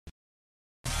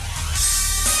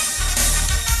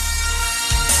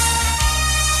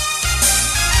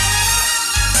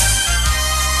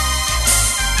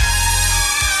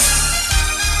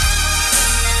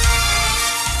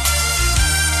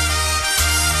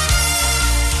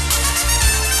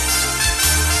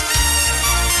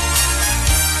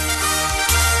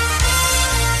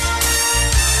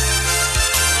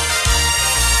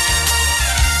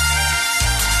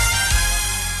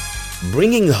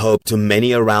bringing hope to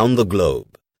many around the globe,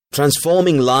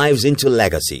 transforming lives into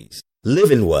legacies.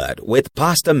 Living Word with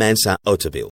Pastor Mensa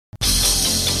Otabil.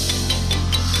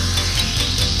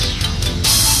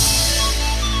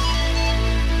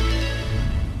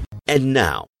 And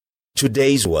now,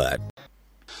 today's word.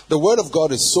 The word of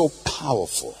God is so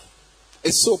powerful.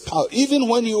 It's so powerful. Even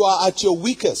when you are at your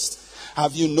weakest,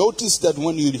 have you noticed that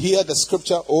when you hear the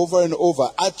scripture over and over,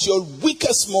 at your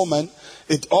weakest moment,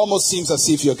 it almost seems as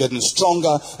if you're getting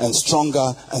stronger and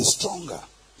stronger and stronger.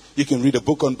 You can read a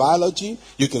book on biology,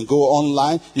 you can go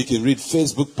online, you can read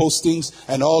Facebook postings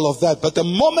and all of that. But the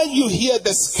moment you hear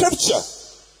the scripture,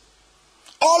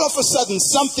 all of a sudden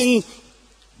something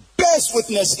bears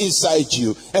witness inside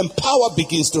you and power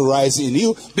begins to rise in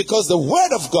you, because the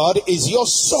word of God is your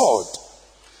sword.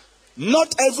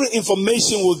 Not every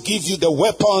information will give you the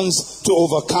weapons to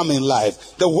overcome in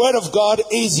life. The word of God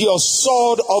is your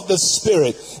sword of the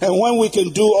Spirit. And when we can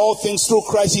do all things through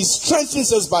Christ, He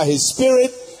strengthens us by His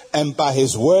Spirit and by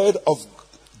His word of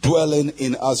dwelling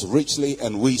in us richly,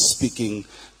 and we speaking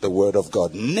the word of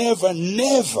God. Never,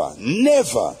 never,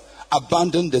 never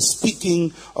abandon the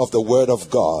speaking of the word of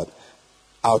God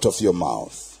out of your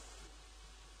mouth.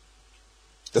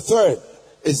 The third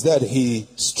is that He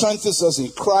strengthens us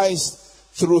in Christ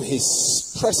through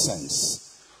His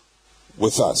presence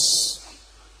with us.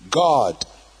 God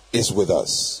is with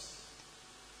us.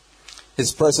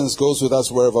 His presence goes with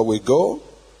us wherever we go.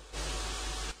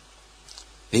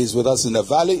 He is with us in the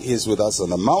valley. He is with us on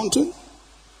the mountain.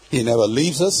 He never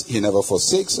leaves us. He never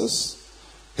forsakes us.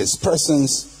 His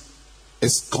presence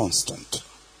is constant.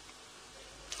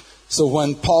 So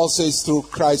when Paul says through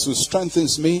Christ who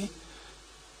strengthens me,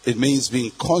 it means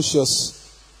being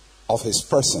conscious of His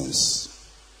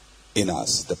presence in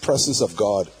us. The presence of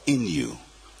God in you.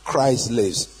 Christ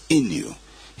lives in you.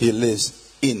 He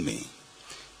lives in me.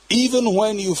 Even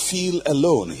when you feel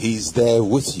alone, He's there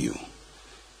with you.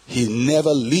 He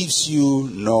never leaves you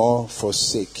nor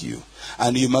forsake you.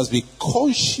 And you must be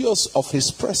conscious of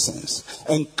His presence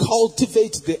and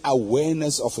cultivate the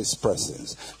awareness of His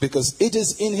presence. Because it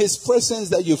is in His presence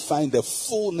that you find the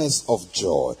fullness of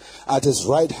joy. At His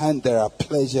right hand there are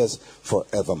pleasures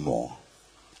forevermore.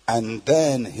 And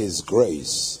then His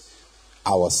grace,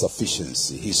 our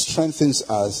sufficiency. He strengthens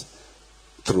us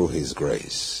through His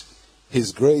grace.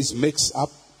 His grace makes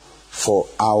up for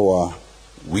our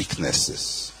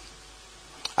weaknesses.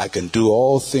 I can do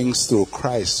all things through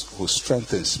Christ who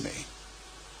strengthens me.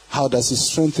 How does He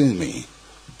strengthen me?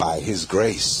 By His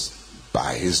grace.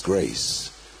 By His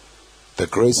grace. The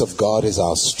grace of God is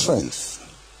our strength.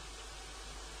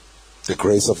 The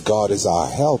grace of God is our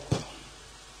help.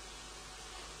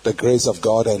 The grace of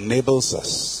God enables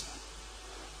us.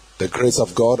 The grace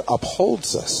of God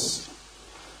upholds us.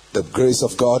 The grace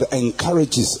of God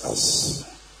encourages us.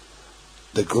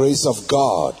 The grace of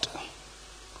God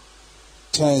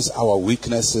turns our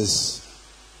weaknesses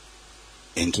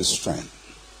into strength.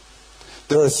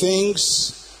 There are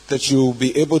things that you'll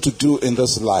be able to do in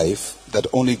this life that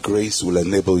only grace will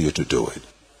enable you to do it.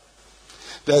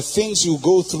 There are things you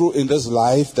go through in this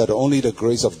life that only the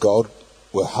grace of God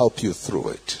will help you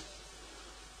through it.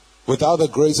 Without the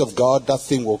grace of God, that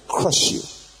thing will crush you.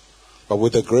 But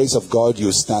with the grace of God,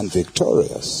 you stand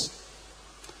victorious.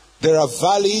 There are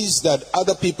valleys that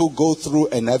other people go through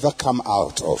and never come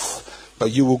out of.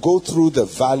 But you will go through the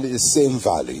valley, the same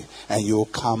valley, and you will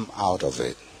come out of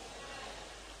it.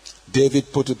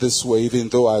 David put it this way: even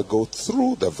though I go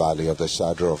through the valley of the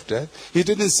shadow of death. He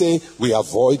didn't say we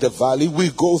avoid the valley, we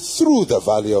go through the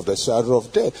valley of the shadow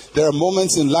of death. There are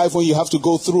moments in life when you have to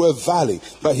go through a valley.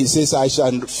 But he says, I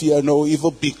shall fear no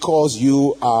evil because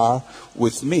you are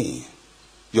with me.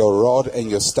 Your rod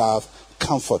and your staff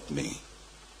comfort me.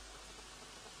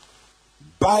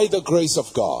 By the grace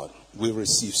of God, we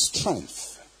receive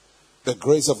strength. The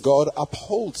grace of God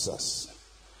upholds us.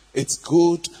 It's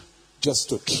good just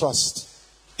to trust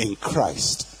in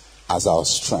Christ as our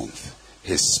strength.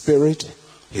 His Spirit,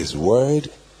 His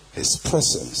Word, His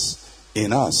presence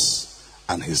in us,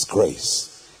 and His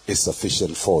grace is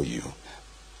sufficient for you.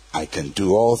 I can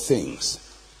do all things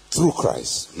through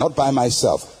Christ, not by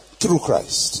myself, through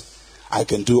Christ. I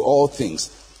can do all things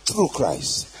through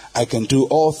Christ. I can do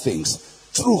all things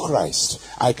through Christ.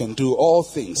 I can do all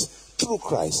things through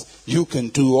Christ. You can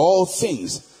do all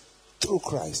things through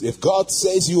Christ. If God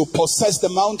says you will possess the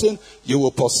mountain, you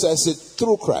will possess it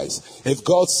through Christ. If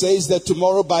God says that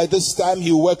tomorrow by this time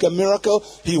He will work a miracle,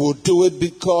 He will do it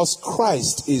because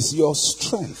Christ is your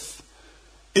strength.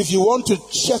 If you want to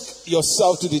check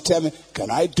yourself to determine, can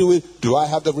I do it? Do I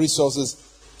have the resources?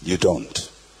 You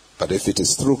don't. But if it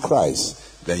is through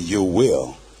Christ, then you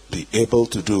will be able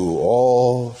to do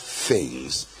all things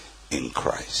things in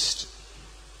Christ.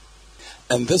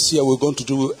 And this year we're going to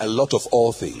do a lot of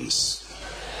all things.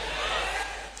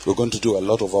 We're going to do a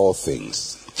lot of all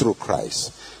things through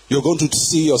Christ. You're going to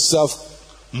see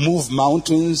yourself move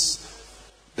mountains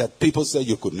that people said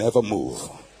you could never move.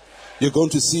 You're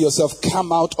going to see yourself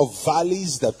come out of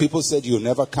valleys that people said you'll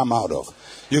never come out of.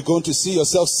 You're going to see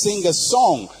yourself sing a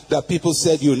song that people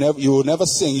said you will never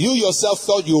sing. You yourself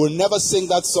thought you will never sing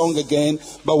that song again.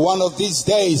 But one of these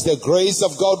days, the grace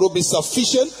of God will be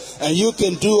sufficient and you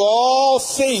can do all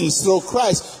things through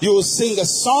Christ. You will sing a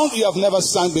song you have never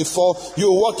sung before.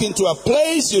 You will walk into a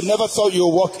place you never thought you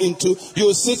would walk into. You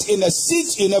will sit in a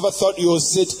seat you never thought you would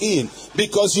sit in.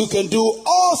 Because you can do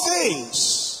all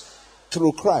things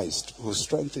through Christ who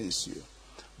strengthens you.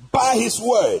 By His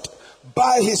word,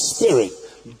 by His Spirit,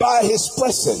 by His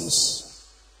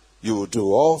presence, you will do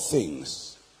all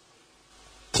things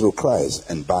through Christ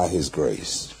and by His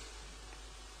grace.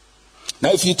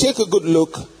 Now, if you take a good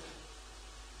look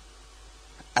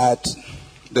at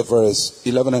the verse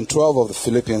 11 and 12 of the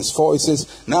Philippians 4, it says,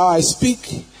 "Now I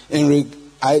speak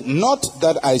not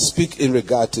that I speak in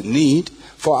regard to need,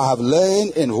 for I have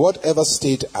learned in whatever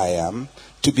state I am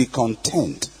to be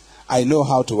content. I know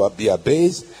how to be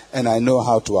abased, and I know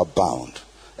how to abound.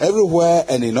 Everywhere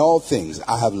and in all things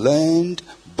I have learned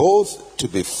both to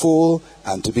be full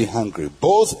and to be hungry,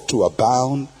 both to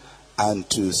abound and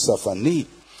to suffer need."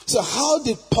 So how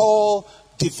did Paul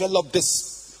develop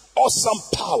this awesome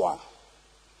power?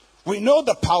 We know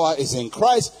the power is in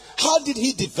Christ. How did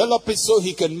he develop it so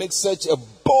he can make such a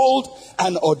bold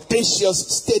and audacious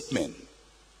statement?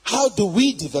 How do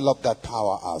we develop that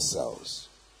power ourselves?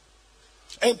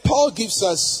 And Paul gives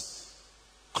us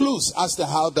clues as to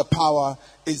how the power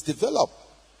is developed.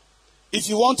 If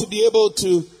you want to be able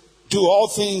to do all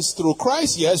things through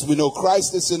Christ, yes, we know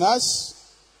Christ is in us.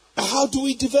 But how do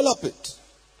we develop it?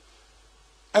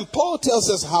 And Paul tells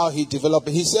us how he developed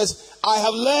it. He says, I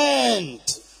have learned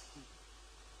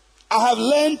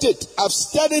it. I've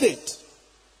studied it.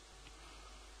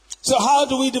 So how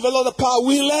do we develop the power?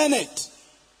 We learn it.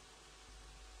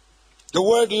 The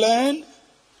word learn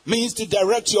means to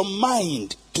direct your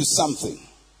mind to something.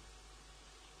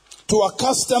 To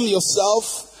accustom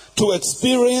yourself to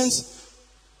experience,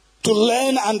 to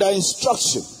learn under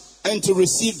instruction, and to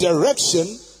receive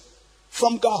direction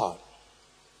from God.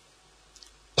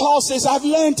 Paul says, I've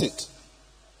learned it.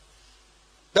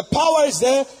 The power is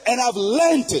there and I've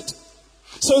learned it.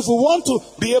 So if we want to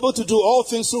be able to do all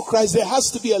things through Christ, there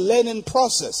has to be a learning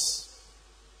process.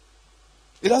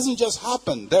 It doesn't just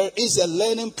happen. There is a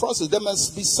learning process. There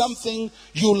must be something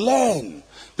you learn.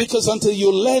 Because until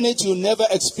you learn it, you never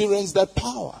experience that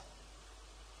power.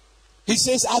 He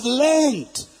says, I've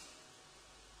learned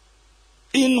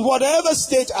in whatever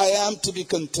state I am to be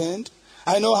content.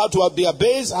 I know how to be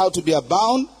abased, how to be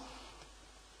abound.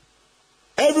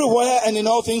 Everywhere and in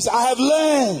all things, I have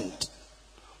learned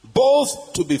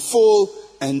both to be full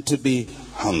and to be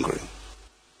hungry.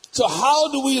 So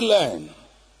how do we learn?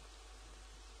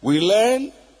 We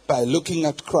learn by looking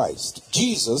at Christ.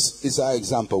 Jesus is our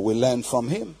example. We learn from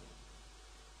him.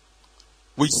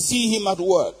 We see him at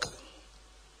work.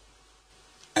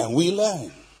 And we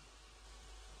learn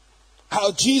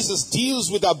how Jesus deals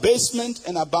with abasement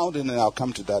and abounding. And I'll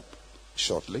come to that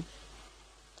shortly.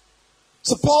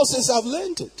 So Paul says, I've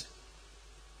learned it.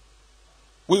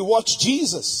 We watch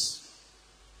Jesus.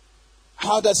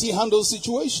 How does he handle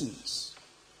situations?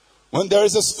 When there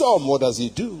is a storm, what does he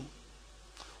do?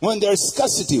 When there is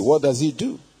scarcity, what does he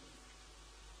do?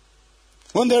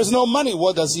 When there is no money,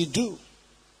 what does he do?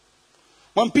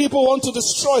 When people want to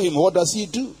destroy him, what does he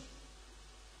do?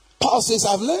 Paul says,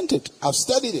 I've learned it. I've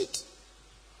studied it.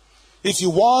 If you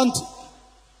want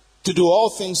to do all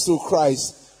things through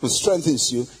Christ who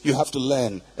strengthens you, you have to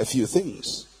learn a few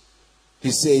things.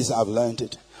 He says, I've learned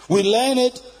it. We learn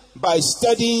it by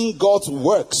studying God's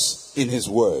works in his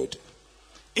word.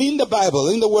 In the Bible,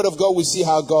 in the word of God, we see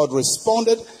how God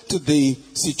responded to the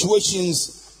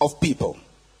situations of people.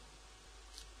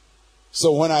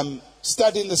 So when I'm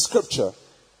studying the scripture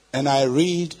and I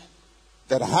read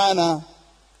that Hannah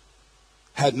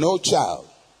had no child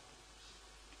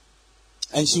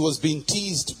and she was being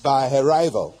teased by her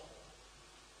rival,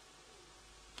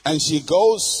 and she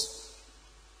goes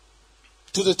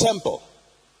to the temple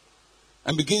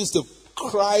and begins to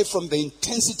cry from the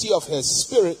intensity of her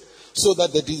spirit, so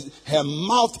that her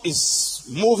mouth is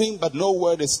moving but no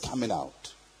word is coming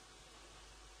out.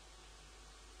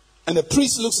 And the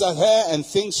priest looks at her and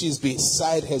thinks she's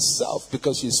beside herself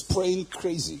because she's praying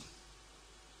crazy.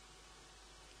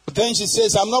 But then she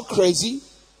says, I'm not crazy.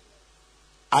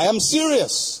 I am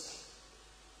serious.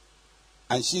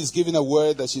 And she's given a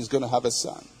word that she's going to have a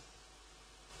son.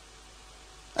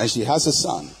 And she has a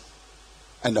son.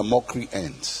 And the mockery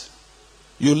ends.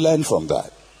 You learn from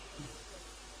that.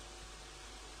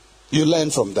 You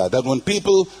learn from that. That when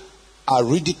people are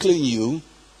ridiculing you,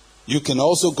 you can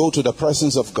also go to the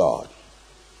presence of God.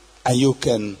 And you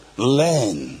can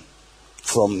learn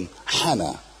from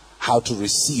Hannah how to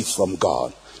receive from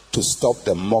God to stop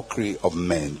the mockery of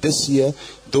men. This year,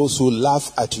 those who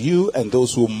laugh at you and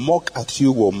those who mock at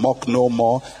you will mock no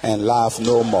more and laugh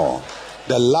no more.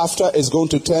 The laughter is going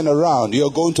to turn around. You're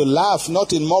going to laugh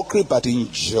not in mockery but in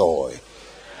joy,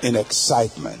 in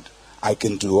excitement. I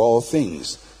can do all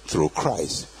things through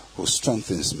Christ who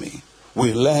strengthens me.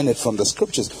 We learn it from the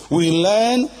scriptures. We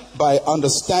learn by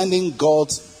understanding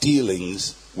God's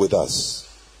dealings with us.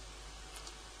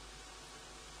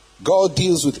 God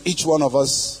deals with each one of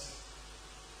us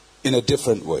in a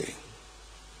different way.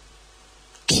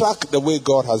 Track the way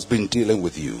God has been dealing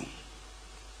with you.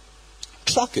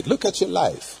 Track it. Look at your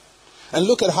life. And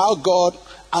look at how God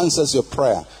answers your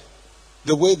prayer.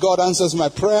 The way God answers my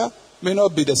prayer may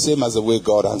not be the same as the way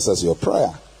God answers your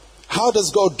prayer. How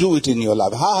does God do it in your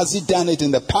life? How has He done it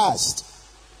in the past?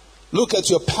 Look at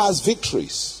your past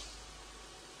victories.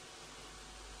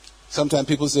 Sometimes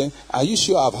people say, are you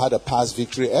sure I've had a past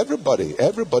victory?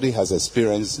 Everybody has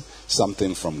experienced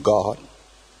something from God.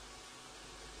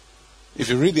 If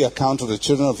you read the account of the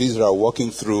children of Israel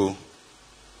walking through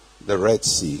the Red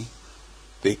Sea,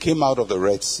 they came out of the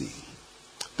Red Sea.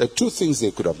 There are two things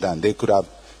they could have done. They could have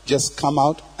just come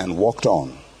out and walked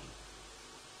on.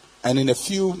 And in a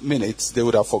few minutes, they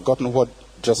would have forgotten what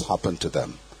just happened to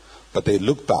them. But they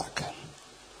look back.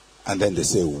 And then they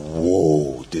say,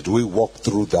 whoa, did we walk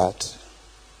through that?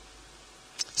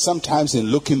 Sometimes in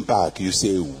looking back, you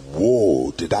say,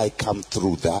 whoa, did I come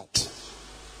through that?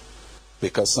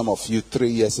 Because some of you 3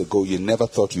 years ago, you never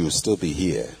thought you would still be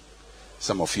here.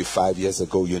 Some of you 5 years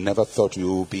ago, you never thought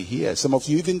you would be here. Some of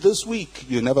you even this week,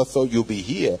 you never thought you'd be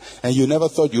here. And you never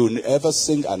thought you would ever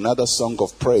sing another song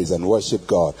of praise and worship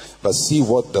God. But see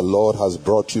what the Lord has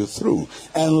brought you through.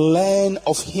 And learn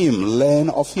of Him. Learn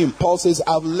of Him. Paul says,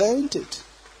 I've learned it.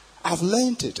 I've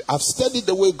learned it. I've studied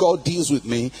the way God deals with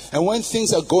me. And when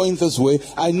things are going this way,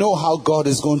 I know how God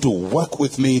is going to work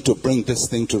with me to bring this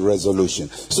thing to resolution.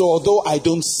 So although I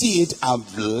don't see it,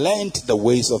 I've learned the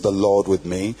ways of the Lord with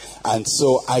me. And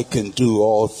so I can do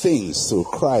all things through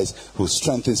Christ who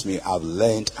strengthens me. I've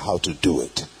learned how to do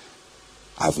it.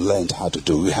 I've learned how to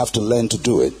do it. We have to learn to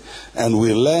do it. And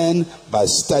we learn by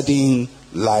studying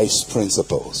life's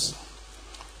principles.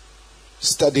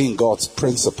 Studying God's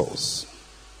principles.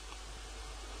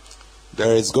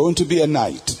 There is going to be a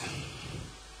night,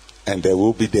 and there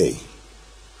will be day.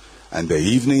 And the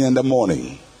evening and the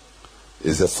morning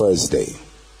is the first day.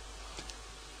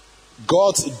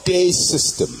 God's day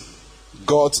system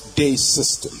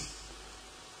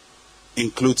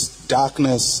includes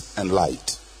darkness and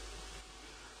light.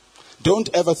 Don't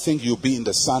ever think you'll be in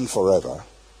the sun forever.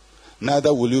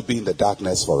 Neither will you be in the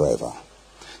darkness forever.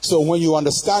 So when you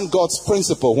understand God's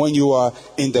principle, when you are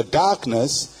in the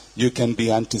darkness, you can be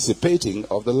anticipating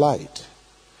of the light.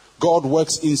 God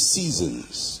works in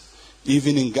seasons.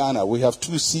 Even in Ghana, we have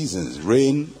 2 seasons,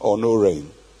 rain or no rain.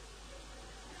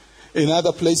 In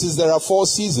other places, there are 4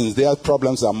 seasons. Their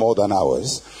problems are more than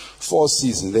ours. 4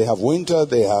 seasons. They have winter,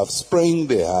 they have spring,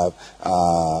 they have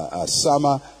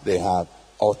summer, they have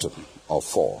autumn or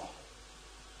fall.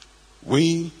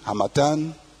 We,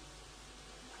 Harmattan,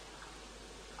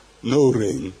 no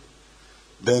rain.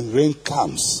 Then rain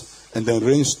comes. And then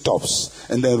rain stops.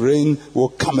 And then rain will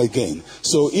come again.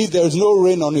 So if there is no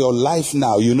rain on your life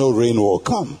now, you know rain will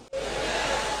come.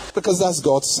 Because that's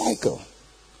God's cycle.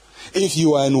 If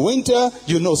you are in winter,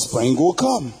 you know spring will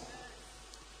come.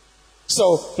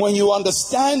 So when you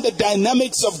understand the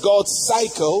dynamics of God's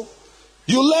cycle,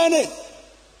 you learn it.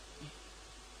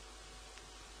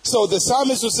 So the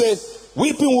psalmist will say,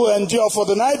 weeping will endure for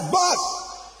the night, but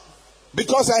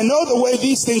because I know the way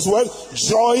these things work,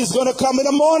 joy is going to come in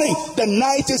the morning. The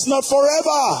night is not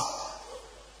forever.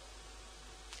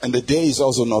 And the day is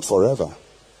also not forever.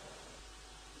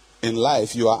 In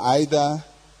life, you are either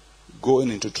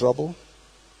going into trouble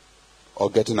or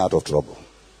getting out of trouble.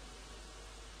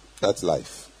 That's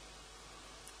life.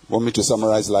 Want me to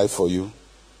summarize life for you?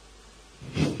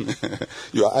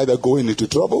 You are either going into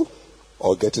trouble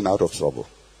or getting out of trouble.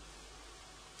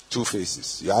 2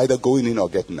 phases. You're either going in or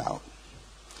getting out.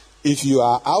 If you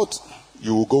are out,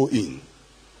 you will go in.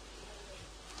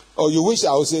 Or you wish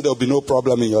I would say there will be no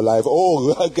problem in your life.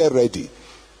 Oh, get ready.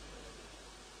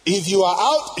 If you are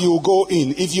out, you will go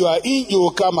in. If you are in, you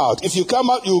will come out. If you come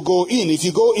out, you will go in. If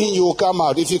you go in, you will come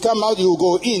out. If you come out, you will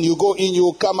go in. You go in, you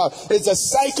will come out. It's a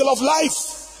cycle of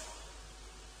life.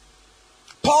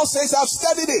 Paul says, I've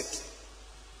studied it.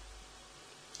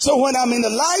 So when I'm in the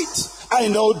light, I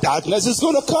know darkness is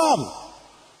going to come.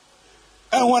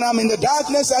 And when I'm in the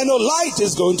darkness, I know light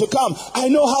is going to come. I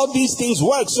know how these things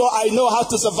work, so I know how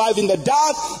to survive in the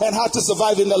dark and how to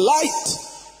survive in the light.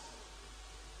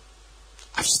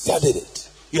 I've studied it.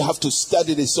 You have to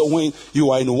study it so when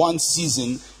you are in one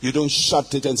season, you don't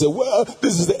shut it and say, well,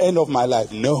 this is the end of my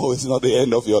life. No, it's not the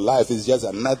end of your life. It's just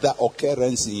another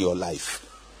occurrence in your life.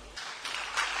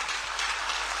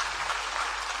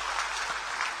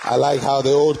 I like how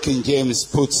the old King James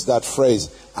puts that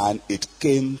phrase, and it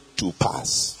came to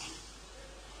pass.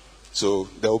 So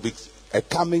there will be a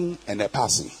coming and a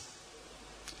passing.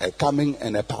 A coming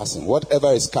and a passing. Whatever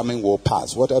is coming will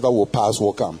pass. Whatever will pass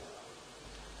will come.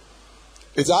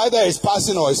 It's either it's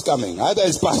passing or it's coming. Either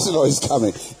it's passing or it's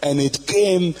coming. And it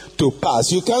came to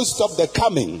pass. You can't stop the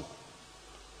coming.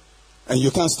 And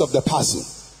you can't stop the passing.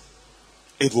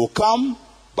 It will come,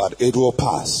 but it will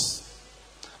pass.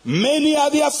 Many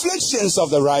are the afflictions of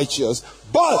the righteous,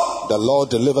 but the Lord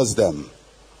delivers them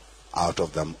out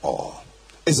of them all.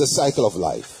 It's a cycle of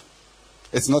life.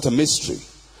 It's not a mystery.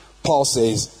 Paul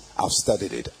says, I've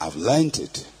studied it. I've learned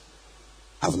it.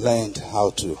 I've learned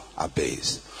how to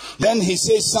abase. Then he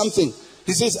says something.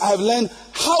 He says, I've learned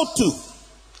how to.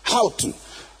 How to.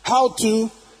 How to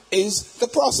is the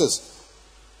process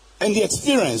and the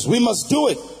experience. We must do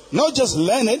it. Not just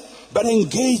learn it, but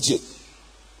engage it.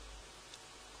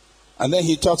 And then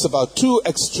he talks about two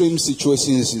extreme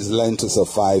situations he's learned to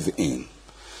survive in.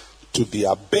 To be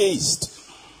abased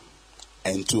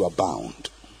and to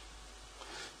abound.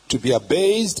 To be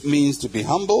abased means to be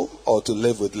humble or to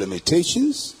live with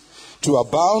limitations. To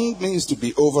abound means to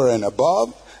be over and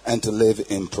above and to live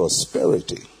in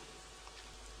prosperity.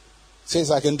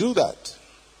 Says, I can do that.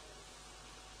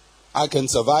 I can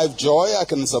survive joy, I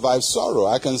can survive sorrow,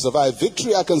 I can survive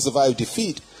victory, I can survive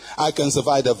defeat. I can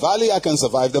survive the valley, I can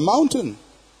survive the mountain.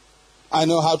 I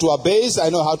know how to abase, I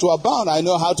know how to abound. I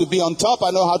know how to be on top,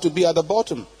 I know how to be at the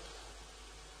bottom.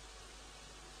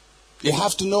 You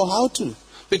have to know how to.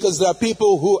 Because there are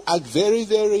people who act very,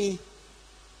 very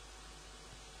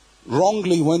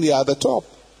wrongly when they are at the top.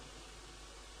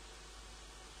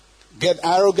 Get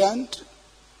arrogant.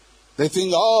 They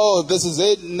think, oh, this is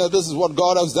it. No, this is what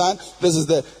God has done.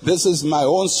 This is my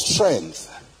own strength.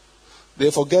 They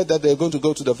forget that they're going to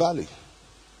go to the valley.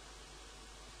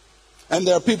 And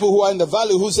there are people who are in the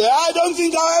valley who say, I don't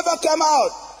think I'll ever come out.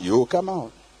 You will come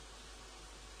out.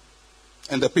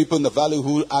 And the people in the valley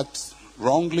who act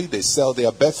wrongly, they sell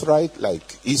their birthright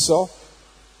like Esau,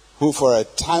 who for a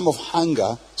time of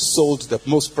hunger sold the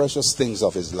most precious things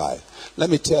of his life. Let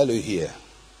me tell you here,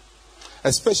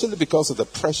 especially because of the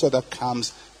pressure that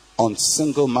comes on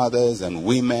single mothers and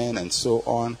women and so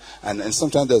on. And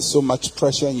sometimes there's so much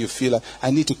pressure and you feel like,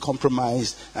 I need to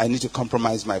compromise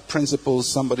my principles.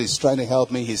 Somebody's trying to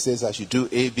help me. He says I should do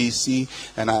A, B, C,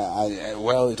 and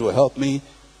well, it will help me.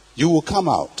 You will come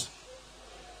out.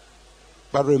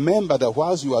 But remember that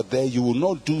whilst you are there, you will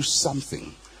not do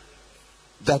something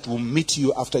that will meet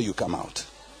you after you come out.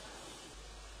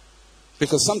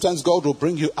 Because sometimes God will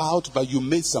bring you out, but you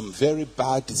made some very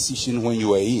bad decision when you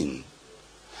were in.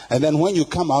 And then when you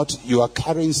come out, you are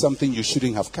carrying something you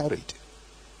shouldn't have carried.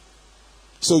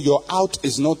 So your out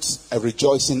is not a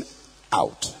rejoicing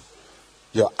out.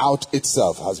 Your out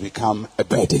itself has become a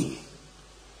burden.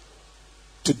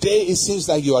 Today it seems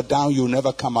like you are down, you'll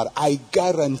never come out. I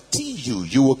guarantee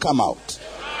you will come out.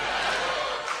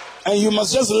 And you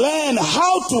must just learn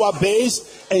how to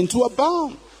abase and to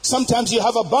abound. Sometimes you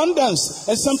have abundance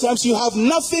and sometimes you have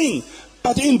nothing.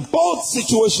 But in both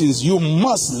situations, you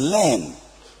must learn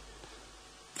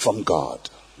from God.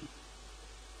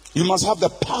 You must have the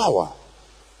power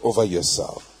over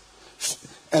yourself.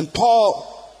 And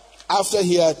Paul, after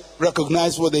he had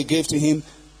recognized what they gave to him,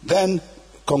 then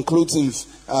concludes in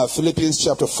Philippians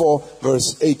chapter 4,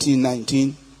 verse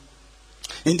 18-19.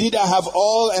 Indeed, I have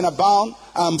all and abound.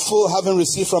 I am full, having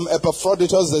received from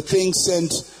Epaphroditus the things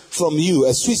sent from you,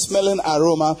 a sweet-smelling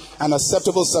aroma, an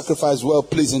acceptable sacrifice,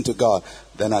 well-pleasing to God.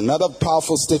 Then another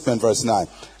powerful statement, verse 9.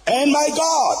 And my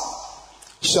God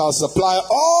shall supply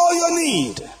all your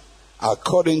need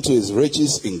according to his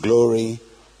riches in glory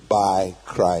by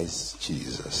Christ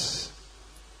Jesus.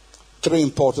 3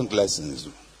 important lessons.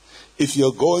 If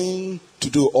you're going to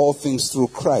do all things through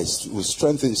Christ who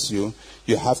strengthens you,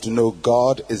 you have to know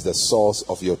God is the source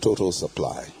of your total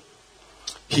supply.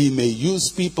 He may use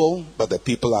people, but the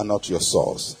people are not your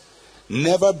source.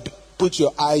 Never put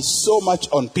your eyes so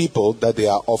much on people that they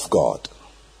are off God.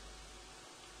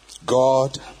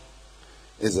 God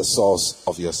is the source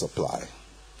of your supply.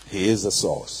 He is the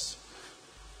source.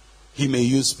 He may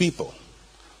use people,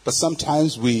 but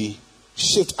sometimes we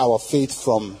shift our faith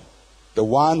from the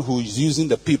one who is using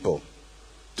the people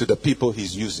to the people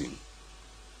he's using.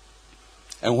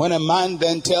 And when a man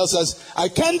then tells us, I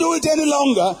can't do it any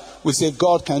longer, we say,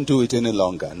 God can't do it any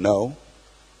longer. No,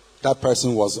 that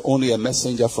person was only a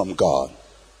messenger from God.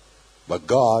 But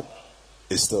God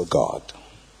is still God.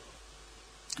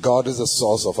 God is the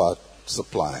source of our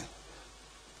supply.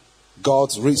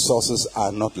 God's resources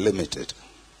are not limited.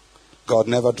 God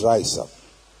never dries up.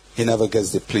 He never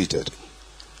gets depleted.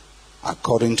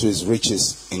 According to his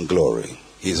riches in glory.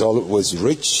 He's always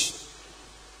rich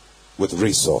with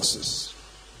resources.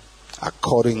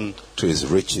 According to his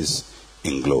riches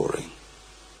in glory.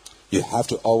 You have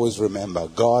to always remember,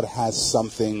 God has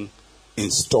something in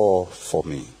store for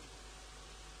me.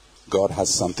 God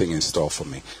has something in store for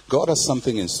me. God has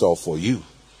something in store for you.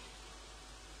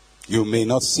 You may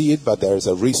not see it, but there is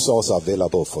a resource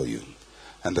available for you.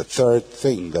 And the third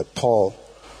thing that Paul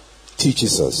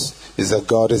teaches us is that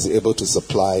God is able to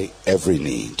supply every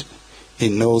need. He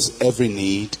knows every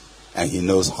need and he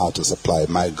knows how to supply.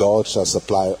 My God shall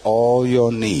supply all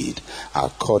your need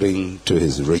according to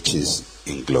his riches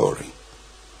in glory.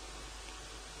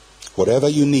 Whatever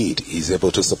you need, he's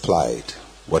able to supply it.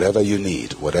 Whatever you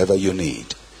need, whatever you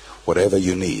need, whatever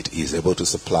you need, he's able to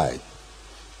supply it.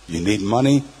 You need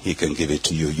money, he can give it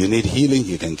to you. You need healing,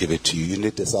 he can give it to you. You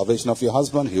need the salvation of your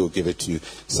husband, he will give it to you.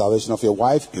 Salvation of your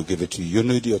wife, he'll give it to you. You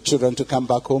need your children to come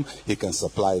back home, he can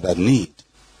supply that need.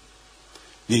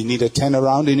 You need a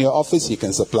turnaround in your office, he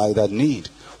can supply that need.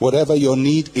 Whatever your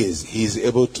need is, he's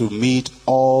able to meet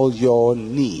all your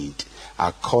need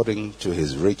according to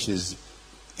his riches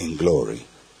in glory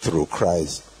through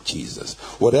Christ Jesus.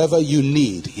 Whatever you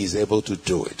need, he's able to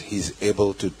do it. He's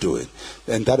able to do it.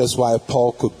 And that is why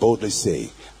Paul could boldly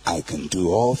say, I can do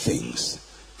all things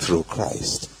through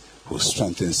Christ who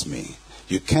strengthens me.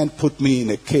 You can't put me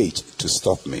in a cage to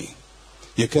stop me.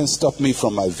 You can't stop me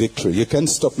from my victory. You can't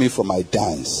stop me from my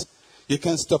dance. You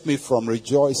can't stop me from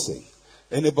rejoicing.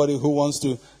 Anybody who wants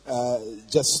to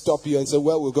just stop you and say,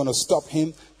 well, we're going to stop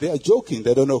him, they are joking.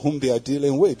 They don't know whom they are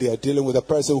dealing with. They are dealing with a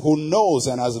person who knows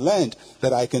and has learned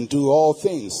that I can do all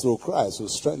things through Christ who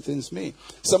strengthens me.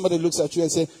 Somebody looks at you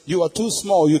and says, you are too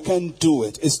small. You can't do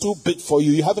it. It's too big for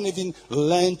you. You haven't even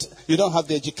learned. You don't have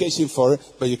the education for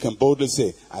it. But you can boldly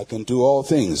say, I can do all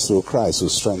things through Christ who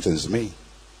strengthens me.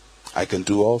 I can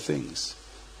do all things.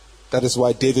 That is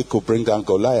why David could bring down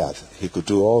Goliath. He could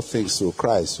do all things through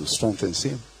Christ who strengthens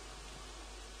him.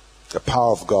 The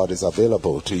power of God is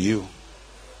available to you.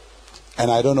 And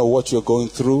I don't know what you're going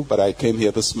through, but I came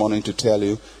here this morning to tell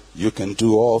you, you can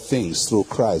do all things through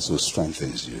Christ who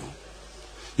strengthens you.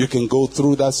 You can go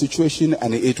through that situation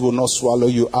and it will not swallow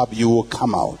you up. You will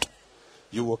come out.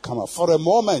 You will come out. For a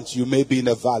moment, you may be in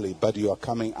a valley, but you are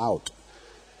coming out.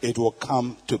 It will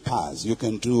come to pass. You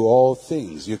can do all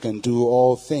things. You can do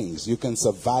all things. You can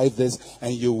survive this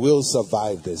and you will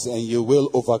survive this and you will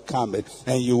overcome it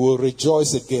and you will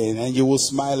rejoice again and you will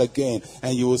smile again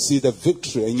and you will see the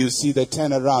victory and you see the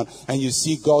turnaround and you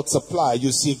see God supply.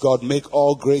 You see God make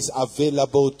all grace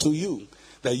available to you,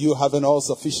 that you have an all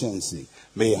sufficiency.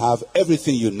 May have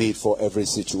everything you need for every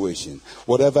situation.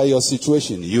 Whatever your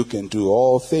situation, you can do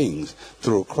all things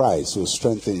through Christ who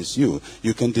strengthens you.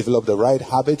 You can develop the right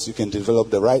habits. You can develop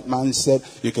the right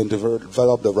mindset. You can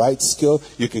develop the right skill.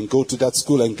 You can go to that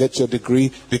school and get your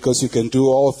degree because you can do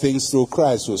all things through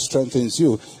Christ who strengthens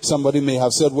you. Somebody may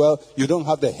have said, well, you don't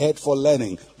have the head for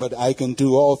learning, but I can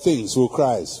do all things through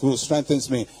Christ who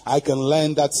strengthens me. I can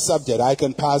learn that subject. I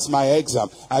can pass my exam.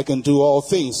 I can do all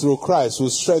things through Christ who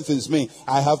strengthens me.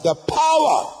 I have the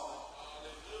power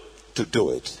to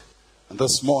do it. And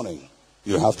this morning,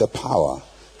 you have the power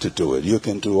to do it. You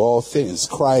can do all things.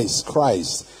 Christ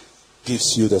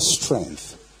gives you the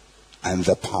strength and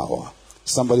the power.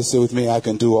 Somebody say with me, I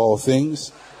can do all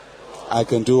things. I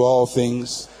can do all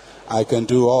things. I can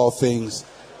do all things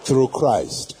through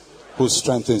Christ who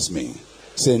strengthens me.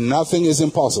 Say, nothing is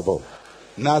impossible.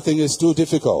 Nothing is too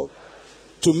difficult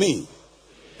to me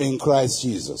in Christ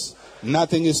Jesus.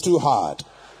 Nothing is too hard.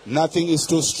 Nothing is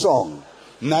too strong.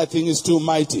 Nothing is too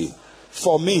mighty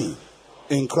for me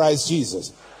in Christ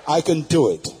Jesus. I can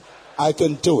do it. I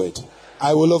can do it.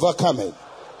 I will overcome it.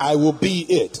 I will be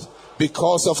it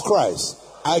because of Christ.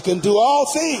 I can do all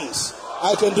things.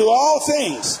 I can do all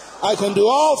things. I can do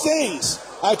all things.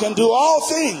 I can do all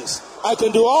things. I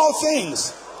can do all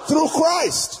things through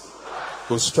Christ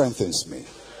who strengthens me.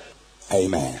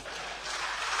 Amen.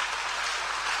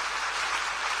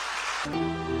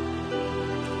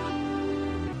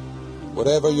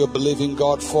 Whatever you're believing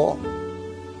God for,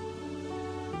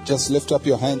 just lift up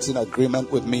your hands in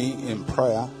agreement with me in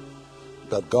prayer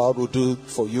that God will do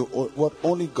for you what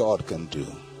only God can do.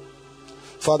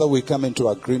 Father, we come into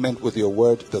agreement with your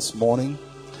word this morning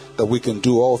that we can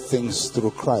do all things through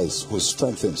Christ who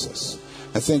strengthens us.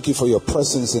 And thank you for your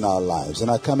presence in our lives. And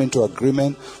I come into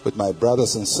agreement with my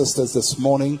brothers and sisters this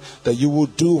morning that you will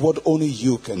do what only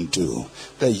you can do.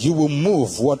 That you will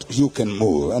move what you can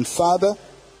move. And Father,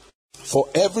 for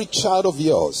every child of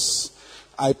yours,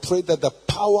 I pray that the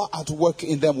power at work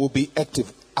in them will be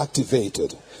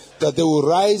activated. That they will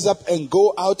rise up and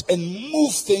go out and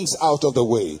move things out of the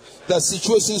way. That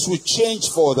situations will change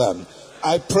for them.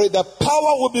 I pray that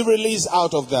power will be released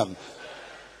out of them.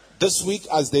 This week,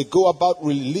 as they go about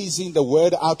releasing the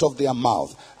word out of their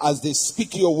mouth, as they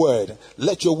speak your word,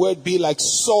 let your word be like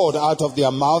sword out of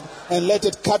their mouth, and let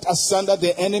it cut asunder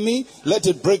the enemy, let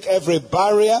it break every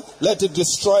barrier, let it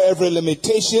destroy every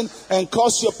limitation, and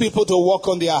cause your people to walk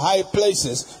on their high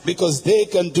places, because they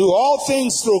can do all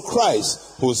things through Christ,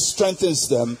 who strengthens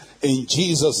them. In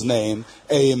Jesus' name,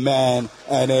 amen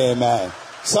and amen.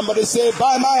 Somebody say,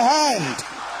 by my hand,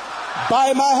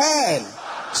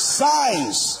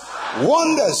 signs,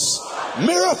 wonders,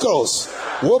 miracles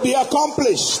will be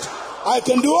accomplished. I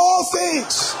can do all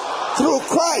things through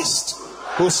Christ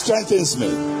who strengthens me.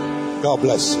 God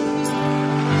bless you.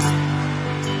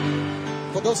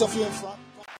 For those of you in front.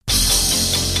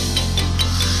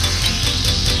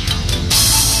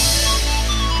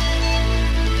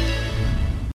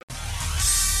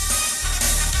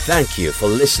 Thank you for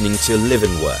listening to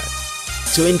Living Word.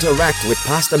 To interact with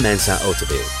Pastor Mensa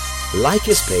Otabil, like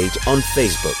his page on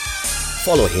Facebook.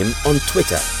 Follow him on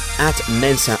Twitter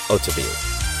 @Mensa Otabil.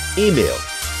 Email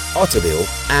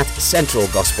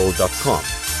otabil@centralgospel.com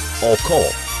or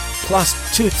call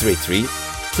 +233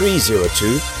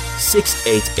 302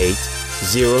 688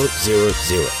 000.